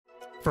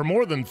For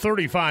more than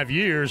 35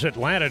 years,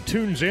 Atlanta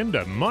tunes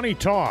into Money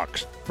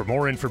Talks. For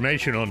more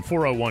information on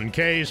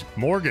 401ks,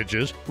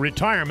 mortgages,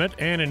 retirement,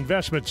 and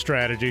investment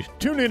strategies,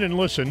 tune in and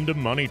listen to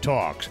Money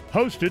Talks,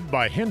 hosted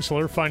by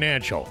Hensler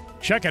Financial.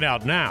 Check it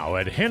out now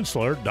at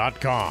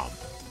hensler.com.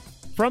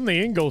 From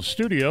the Ingalls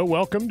studio,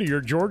 welcome to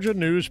your Georgia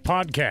News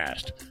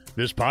Podcast.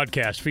 This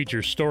podcast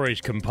features stories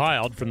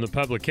compiled from the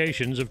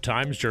publications of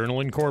Times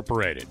Journal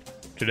Incorporated.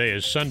 Today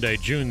is Sunday,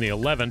 June the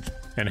 11th,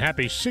 and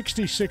happy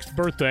 66th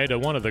birthday to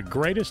one of the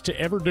greatest to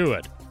ever do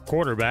it,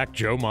 quarterback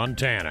Joe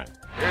Montana.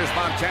 Here's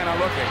Montana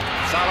looking.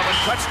 Solomon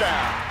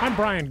touchdown. I'm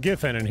Brian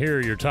Giffen, and here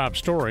are your top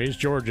stories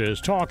Georgia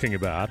is talking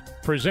about,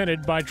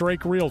 presented by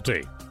Drake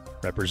Realty.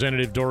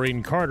 Representative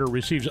Doreen Carter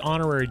receives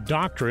honorary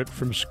doctorate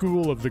from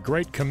School of the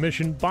Great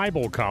Commission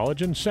Bible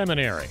College and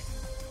Seminary.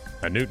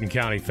 A Newton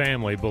County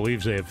family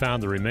believes they have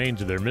found the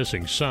remains of their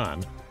missing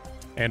son.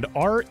 And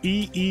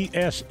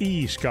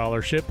REESE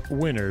scholarship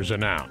winners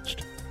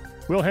announced.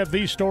 We'll have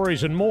these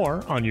stories and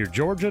more on your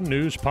Georgia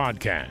News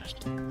Podcast.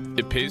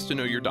 It pays to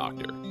know your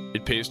doctor.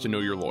 It pays to know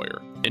your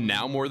lawyer. And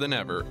now more than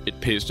ever,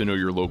 it pays to know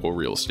your local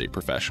real estate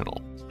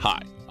professional.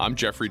 Hi, I'm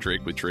Jeffrey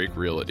Drake with Drake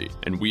Realty,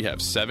 and we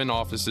have 7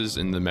 offices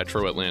in the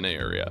metro Atlanta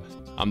area.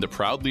 I'm the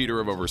proud leader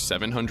of over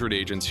 700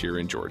 agents here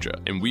in Georgia,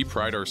 and we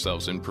pride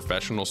ourselves in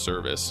professional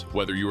service,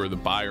 whether you are the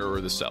buyer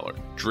or the seller.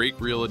 Drake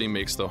Realty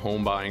makes the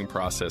home buying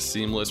process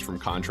seamless from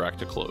contract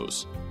to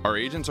close. Our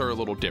agents are a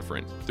little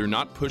different. They're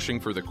not pushing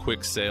for the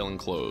quick sale and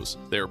close.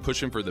 They are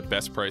pushing for the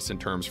best price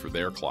and terms for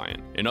their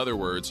client. In other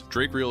words,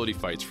 Drake Realty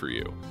fights for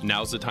you.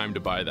 Now's the time to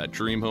buy that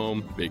dream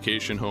home,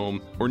 vacation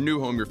home, or new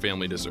home your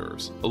family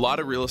deserves. A lot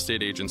of real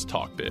estate agents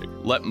talk big.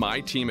 Let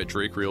my team at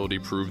Drake Realty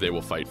prove they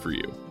will fight for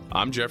you.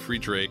 I'm Jeffrey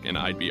Drake, and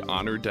I'd be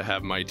honored to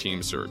have my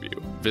team serve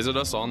you. Visit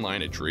us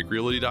online at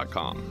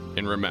drakerealty.com.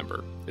 And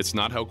remember, it's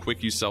not how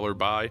quick you sell or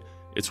buy,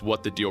 it's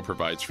what the deal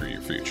provides for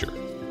your future.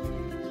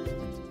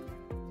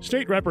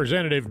 State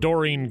Representative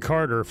Doreen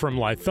Carter from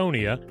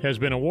Lithonia has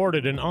been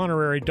awarded an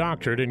honorary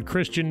doctorate in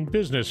Christian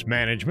Business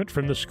Management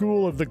from the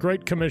School of the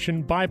Great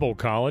Commission Bible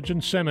College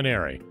and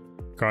Seminary.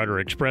 Carter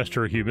expressed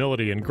her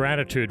humility and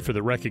gratitude for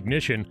the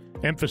recognition,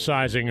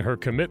 emphasizing her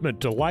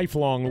commitment to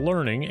lifelong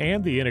learning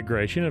and the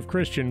integration of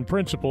Christian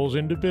principles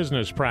into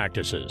business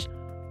practices.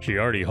 She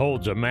already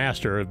holds a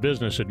Master of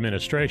Business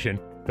Administration,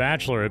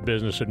 Bachelor of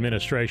Business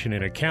Administration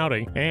in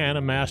Accounting, and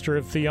a Master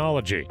of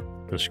Theology.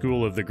 The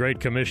School of the Great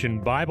Commission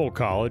Bible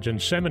College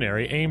and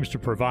Seminary aims to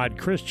provide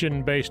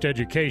Christian-based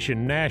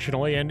education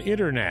nationally and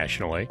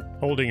internationally,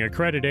 holding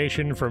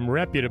accreditation from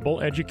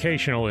reputable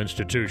educational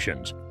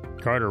institutions.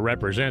 Carter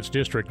represents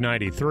District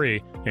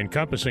 93,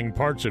 encompassing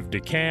parts of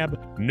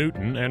DeKalb,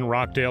 Newton, and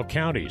Rockdale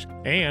counties,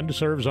 and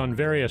serves on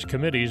various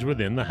committees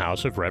within the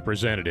House of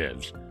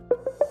Representatives.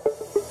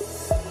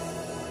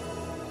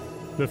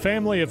 The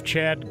family of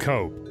Chad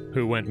Cope,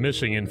 who went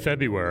missing in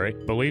February,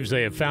 believes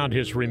they have found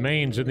his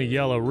remains in the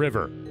Yellow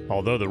River,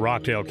 although the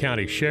Rockdale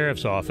County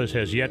Sheriff's Office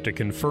has yet to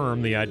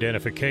confirm the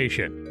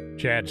identification.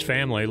 Chad's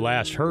family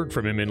last heard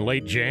from him in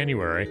late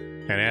January,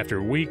 and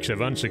after weeks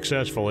of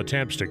unsuccessful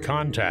attempts to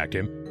contact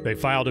him, they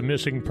filed a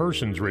missing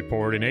persons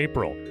report in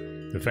April.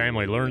 The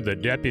family learned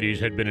that deputies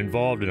had been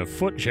involved in a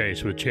foot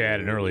chase with Chad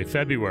in early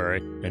February,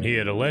 and he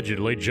had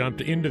allegedly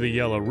jumped into the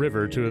Yellow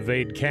River to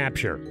evade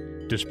capture.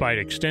 Despite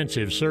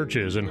extensive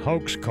searches and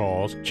hoax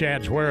calls,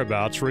 Chad's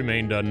whereabouts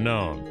remained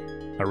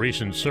unknown. A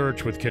recent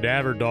search with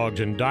cadaver dogs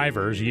and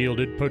divers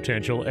yielded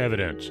potential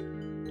evidence.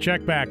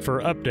 Check back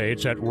for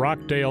updates at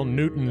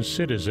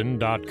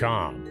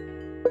rockdalenewtoncitizen.com.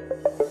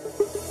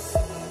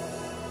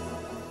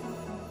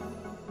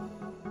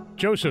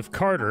 Joseph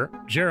Carter,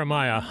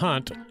 Jeremiah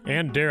Hunt,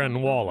 and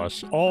Darren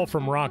Wallace, all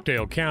from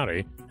Rockdale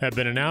County, have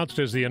been announced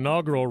as the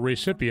inaugural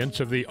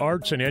recipients of the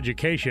Arts and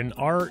Education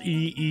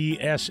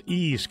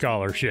REESE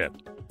Scholarship.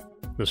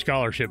 The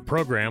scholarship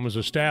program was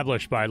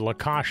established by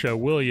LaKasha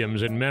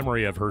Williams in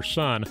memory of her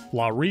son,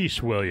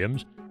 Laurice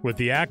Williams, with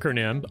the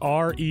acronym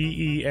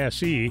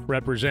REESE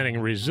representing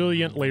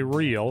resiliently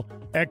real,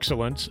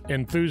 excellence,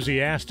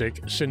 enthusiastic,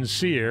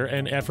 sincere,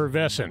 and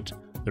effervescent.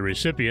 The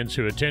recipients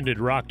who attended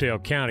Rockdale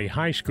County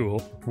High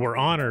School were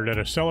honored at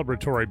a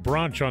celebratory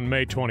brunch on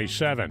May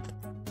 27th.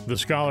 The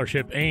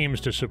scholarship aims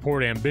to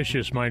support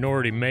ambitious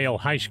minority male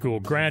high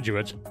school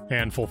graduates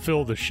and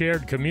fulfill the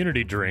shared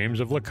community dreams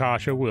of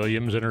LaKasha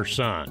Williams and her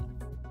son.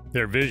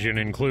 Their vision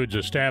includes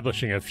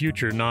establishing a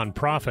future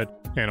nonprofit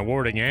and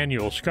awarding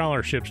annual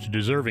scholarships to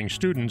deserving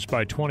students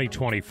by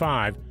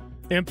 2025,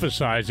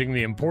 emphasizing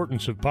the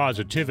importance of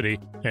positivity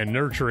and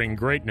nurturing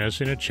greatness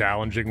in a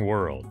challenging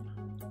world.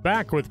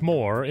 Back with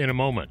more in a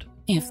moment.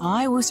 If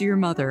I was your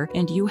mother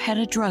and you had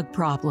a drug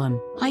problem,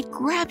 I'd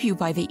grab you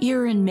by the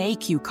ear and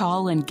make you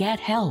call and get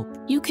help.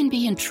 You can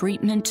be in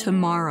treatment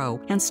tomorrow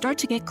and start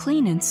to get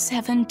clean in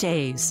 7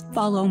 days.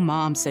 Follow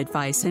Mom's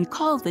advice and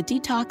call the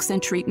Detox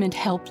and Treatment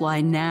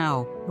Helpline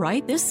now.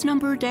 Write this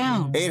number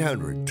down.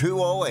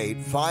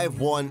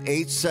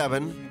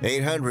 800-208-5187.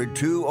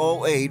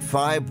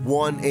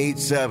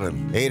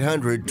 800-208-5187.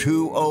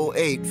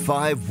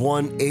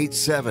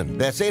 800-208-5187.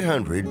 That's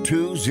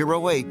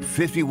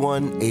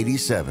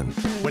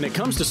 800-208-5187. When it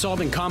comes to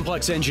solving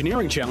complex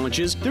engineering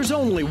challenges, there's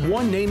only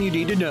one name you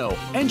need to know: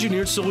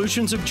 Engineered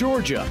Solutions of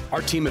Georgia.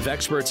 Our team of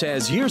experts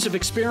has years of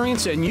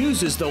experience and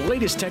uses the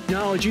latest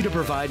technology to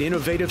provide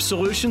innovative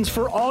solutions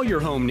for all your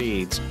home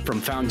needs.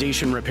 From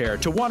foundation repair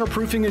to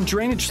waterproofing and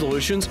drainage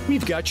solutions,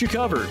 we've got you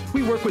covered.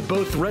 We work with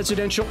both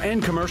residential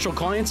and commercial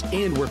clients,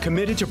 and we're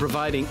committed to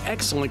providing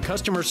excellent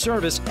customer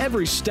service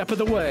every step of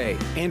the way.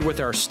 And with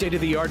our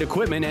state-of-the-art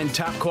equipment and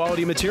top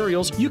quality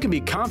materials, you can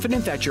be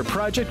confident that your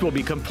project will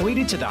be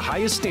completed to the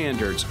highest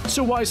standards.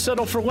 So why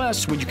settle for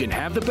less when you can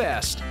have the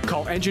best?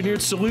 Call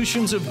Engineered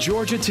Solutions of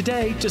Georgia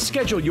today to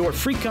schedule your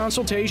free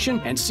consultation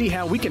and see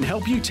how we can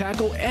help you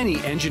tackle any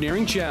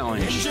engineering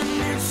challenge.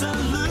 Engineered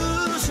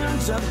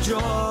Solutions of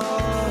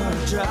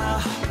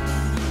Georgia.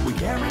 We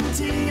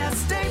guarantee a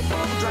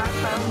stable, dry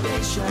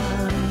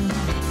foundation.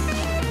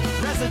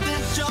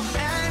 Residential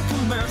and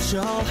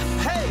commercial.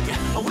 Hey,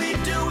 we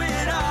do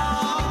it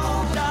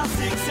all. Dial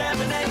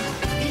 678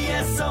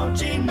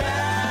 ESOG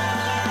now.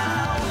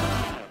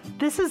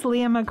 This is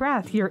Leah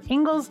McGrath, your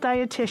Ingalls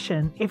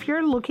dietitian. If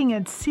you're looking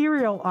at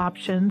cereal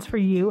options for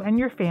you and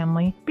your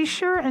family, be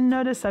sure and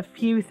notice a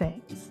few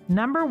things.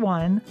 Number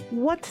one,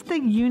 what's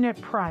the unit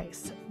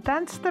price?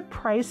 That's the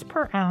price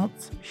per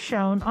ounce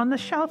shown on the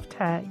shelf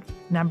tag.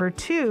 Number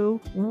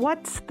two,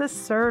 what's the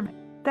serving?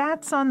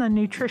 That's on the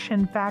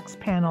nutrition facts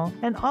panel.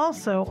 And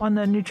also on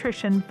the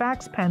nutrition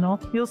facts panel,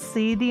 you'll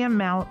see the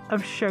amount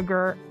of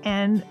sugar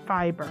and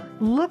fiber.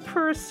 Look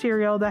for a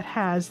cereal that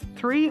has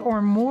 3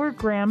 or more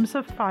grams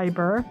of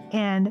fiber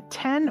and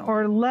 10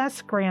 or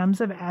less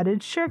grams of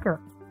added sugar.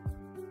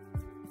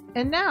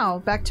 And now,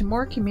 back to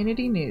more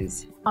community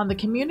news on the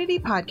Community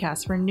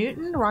Podcast for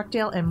Newton,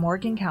 Rockdale, and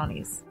Morgan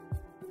counties.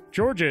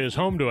 Georgia is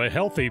home to a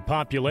healthy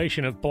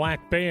population of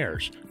black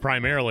bears,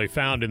 primarily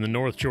found in the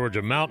North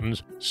Georgia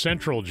mountains,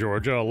 central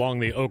Georgia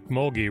along the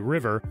Ocmulgee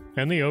River,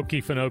 and the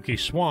Okefenokee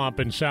Swamp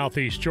in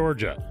southeast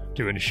Georgia.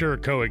 To ensure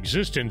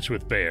coexistence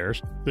with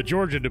bears, the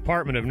Georgia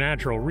Department of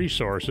Natural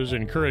Resources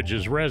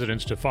encourages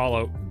residents to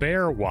follow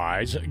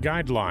bear-wise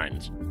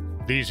guidelines.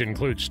 These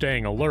include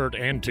staying alert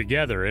and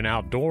together in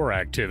outdoor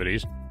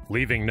activities,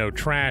 leaving no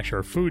trash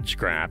or food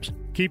scraps,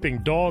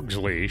 keeping dogs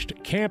leashed,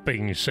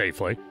 camping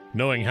safely,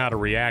 knowing how to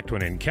react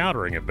when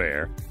encountering a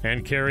bear,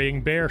 and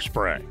carrying bear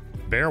spray.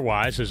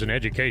 Bearwise is an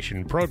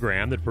education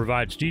program that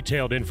provides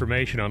detailed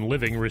information on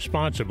living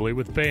responsibly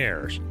with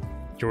bears.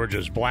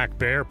 Georgia's black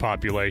bear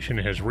population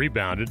has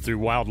rebounded through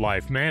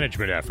wildlife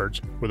management efforts,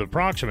 with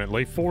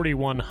approximately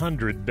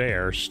 4,100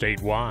 bears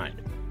statewide.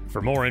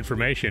 For more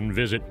information,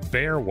 visit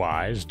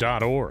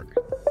bearwise.org.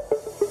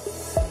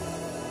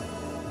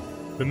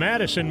 The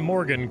Madison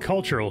Morgan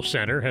Cultural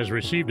Center has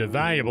received a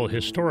valuable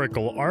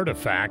historical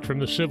artifact from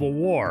the Civil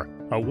War,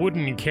 a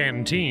wooden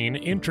canteen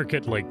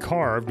intricately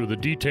carved with a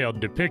detailed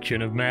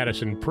depiction of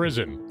Madison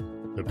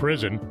Prison. The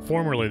prison,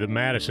 formerly the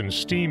Madison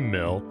Steam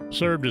Mill,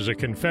 served as a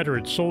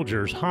Confederate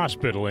soldiers'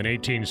 hospital in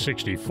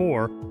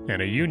 1864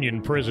 and a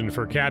Union prison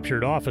for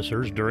captured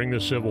officers during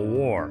the Civil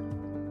War.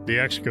 The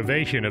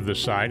excavation of the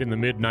site in the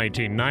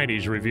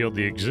mid-1990s revealed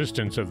the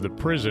existence of the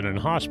prison and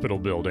hospital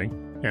building,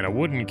 and a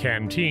wooden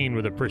canteen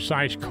with a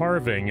precise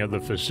carving of the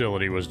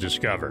facility was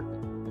discovered.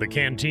 The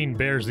canteen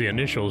bears the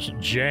initials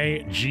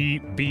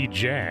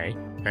JGBJ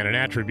and an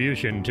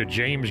attribution to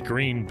James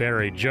Green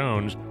Barry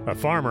Jones, a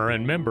farmer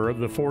and member of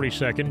the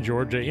 42nd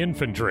Georgia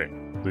Infantry.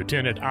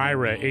 Lieutenant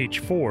Ira H.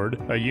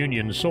 Ford, a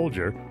Union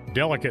soldier,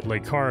 delicately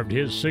carved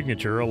his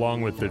signature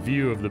along with the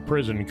view of the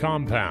prison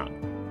compound.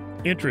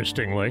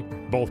 Interestingly,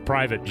 both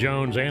Private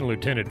Jones and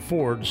Lieutenant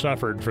Ford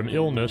suffered from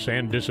illness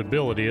and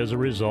disability as a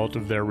result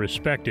of their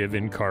respective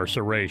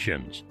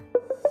incarcerations.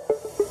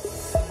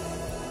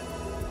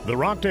 The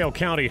Rockdale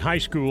County High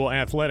School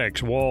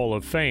Athletics Wall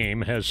of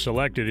Fame has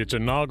selected its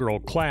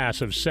inaugural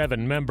class of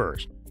 7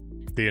 members.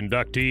 The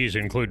inductees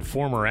include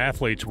former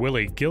athletes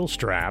Willie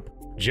Gilstrap,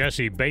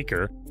 Jesse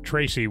Baker,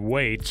 Tracy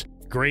Waits,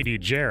 Grady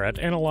Jarrett,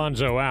 and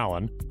Alonzo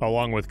Allen,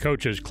 along with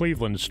coaches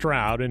Cleveland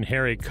Stroud and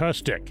Harry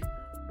Kustick.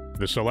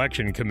 The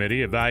selection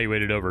committee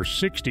evaluated over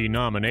 60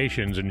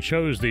 nominations and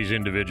chose these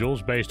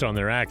individuals based on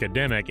their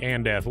academic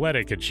and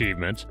athletic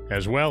achievements,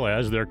 as well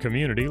as their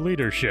community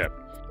leadership.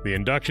 The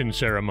induction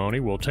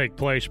ceremony will take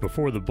place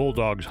before the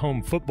Bulldogs'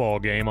 home football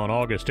game on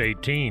August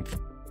 18th.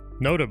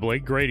 Notably,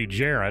 Grady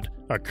Jarrett,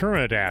 a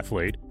current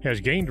athlete, has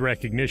gained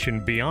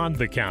recognition beyond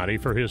the county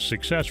for his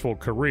successful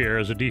career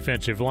as a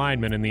defensive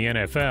lineman in the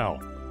NFL.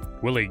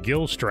 Willie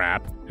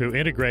Gilstrap, who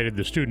integrated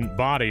the student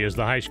body as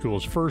the high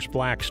school's first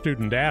black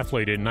student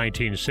athlete in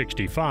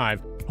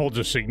 1965, holds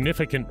a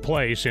significant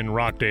place in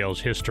Rockdale's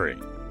history.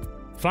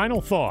 Final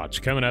thoughts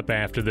coming up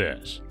after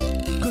this.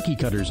 Cookie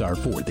cutters are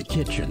for the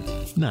kitchen,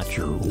 not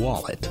your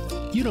wallet.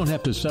 You don't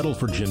have to settle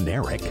for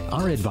generic.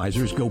 Our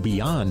advisors go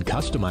beyond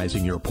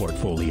customizing your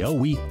portfolio.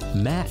 We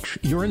match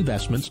your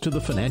investments to the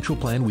financial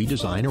plan we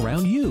design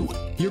around you,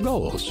 your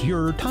goals,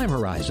 your time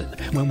horizon,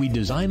 when we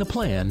design a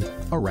plan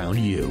around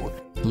you.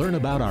 Learn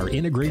about our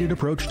integrated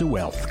approach to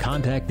wealth.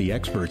 Contact the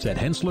experts at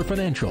Hensler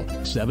Financial,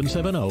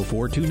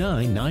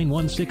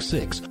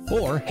 770-429-9166,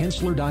 or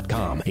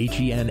Hensler.com,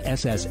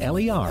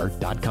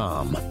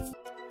 HENSSLER.com.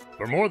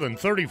 For more than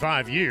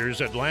 35 years,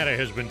 Atlanta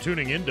has been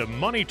tuning into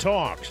Money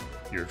Talks,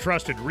 your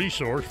trusted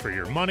resource for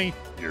your money,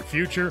 your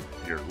future,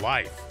 your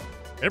life.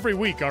 Every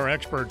week, our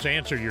experts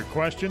answer your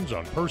questions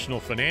on personal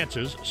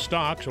finances,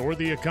 stocks, or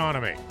the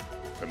economy.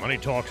 The Money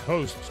Talks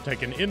hosts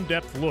take an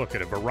in-depth look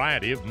at a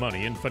variety of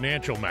money and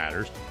financial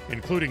matters,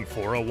 including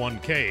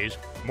 401ks,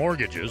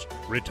 mortgages,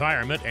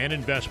 retirement, and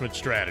investment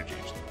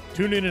strategies.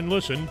 Tune in and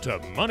listen to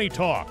Money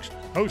Talks,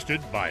 hosted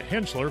by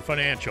Hensler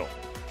Financial.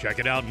 Check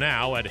it out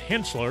now at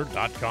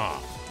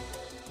Hensler.com.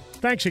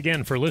 Thanks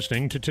again for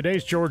listening to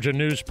today's Georgia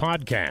News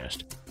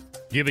Podcast.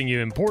 Giving you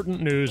important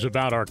news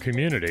about our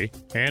community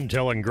and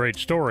telling great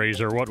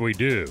stories are what we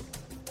do.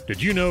 Did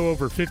you know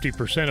over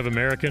 50% of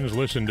Americans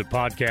listen to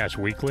podcasts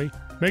weekly?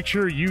 Make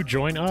sure you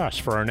join us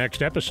for our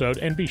next episode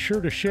and be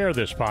sure to share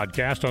this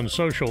podcast on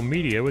social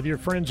media with your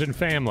friends and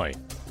family.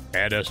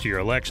 Add us to your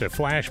Alexa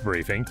Flash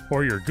Briefing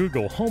or your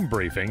Google Home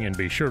Briefing and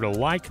be sure to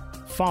like,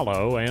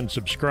 follow, and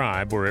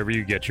subscribe wherever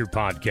you get your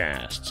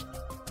podcasts.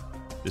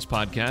 This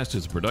podcast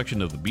is a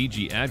production of the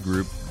BG Ad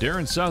Group,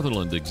 Darren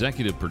Sutherland,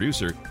 Executive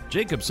Producer,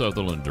 Jacob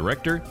Sutherland,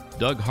 Director,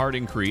 Doug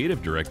Harding,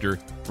 Creative Director,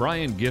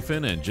 Brian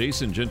Giffen and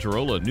Jason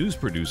Gentarola, News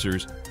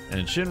Producers,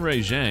 and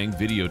Shinrei Zhang,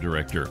 Video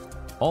Director.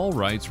 All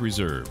rights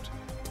reserved.